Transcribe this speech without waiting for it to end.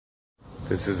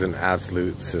This is an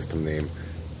absolute system name.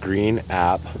 Green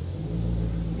App,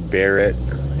 Barret,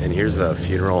 and here's a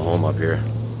funeral home up here.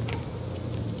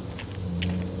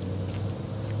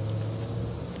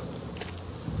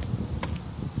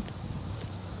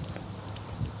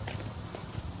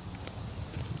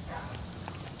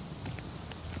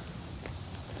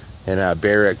 And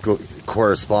Barret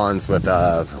corresponds with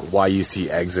why you see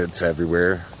exits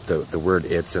everywhere. The word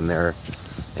 "it's" in there.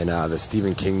 And the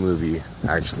Stephen King movie,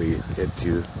 actually, It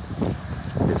Too,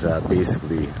 is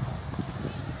basically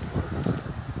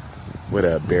what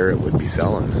a Barret would be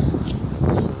selling.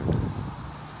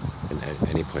 And at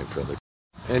any point further.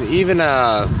 And even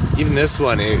this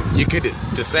one, you could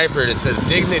decipher it. It says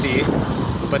dignity,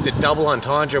 but the double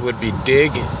entendre would be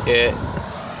dig it,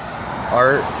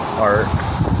 art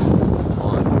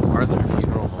on Arthur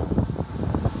Funeral Home.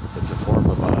 It's a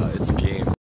form of it's a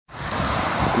game.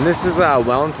 And this is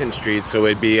Wellington Street, so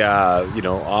it'd be you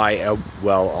know,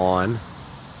 well on.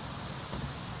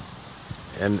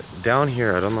 And down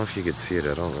here, I don't know if you could see it.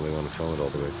 I don't really want to film it all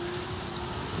the way.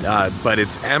 But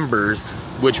it's embers,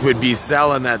 which would be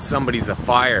selling that somebody's a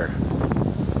fire.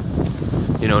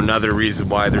 You know, another reason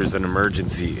why there's an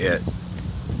emergency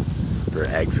or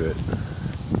exit.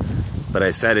 But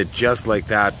I said it just like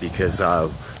that because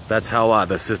that's how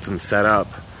the system's set up.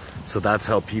 So that's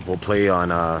how people play on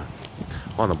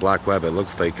the black web. It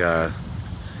looks like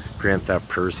Grand Theft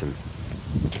Person.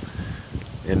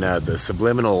 And the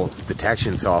subliminal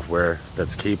detection software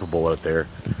that's capable out there.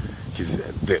 Because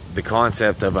the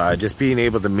concept of just being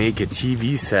able to make a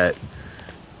TV set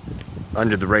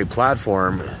under the right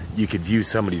platform, you could view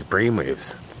somebody's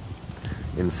brainwaves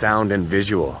in sound and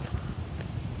visual.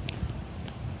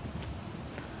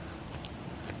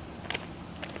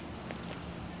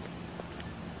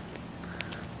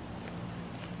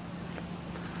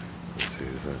 Let's see,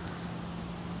 is that...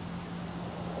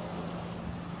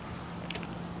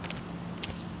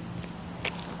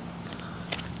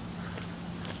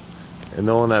 And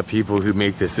knowing that people who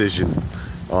make decisions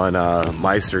on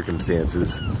my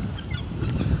circumstances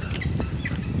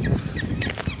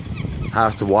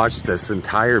have to watch this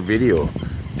entire video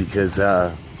because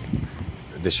the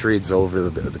charade's over.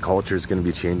 The culture is going to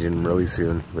be changing really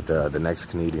soon with the next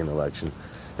Canadian election.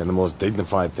 And the most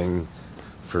dignified thing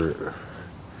for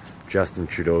Justin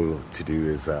Trudeau to do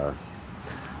is, you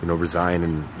know, resign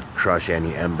and crush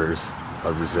any embers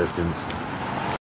of resistance.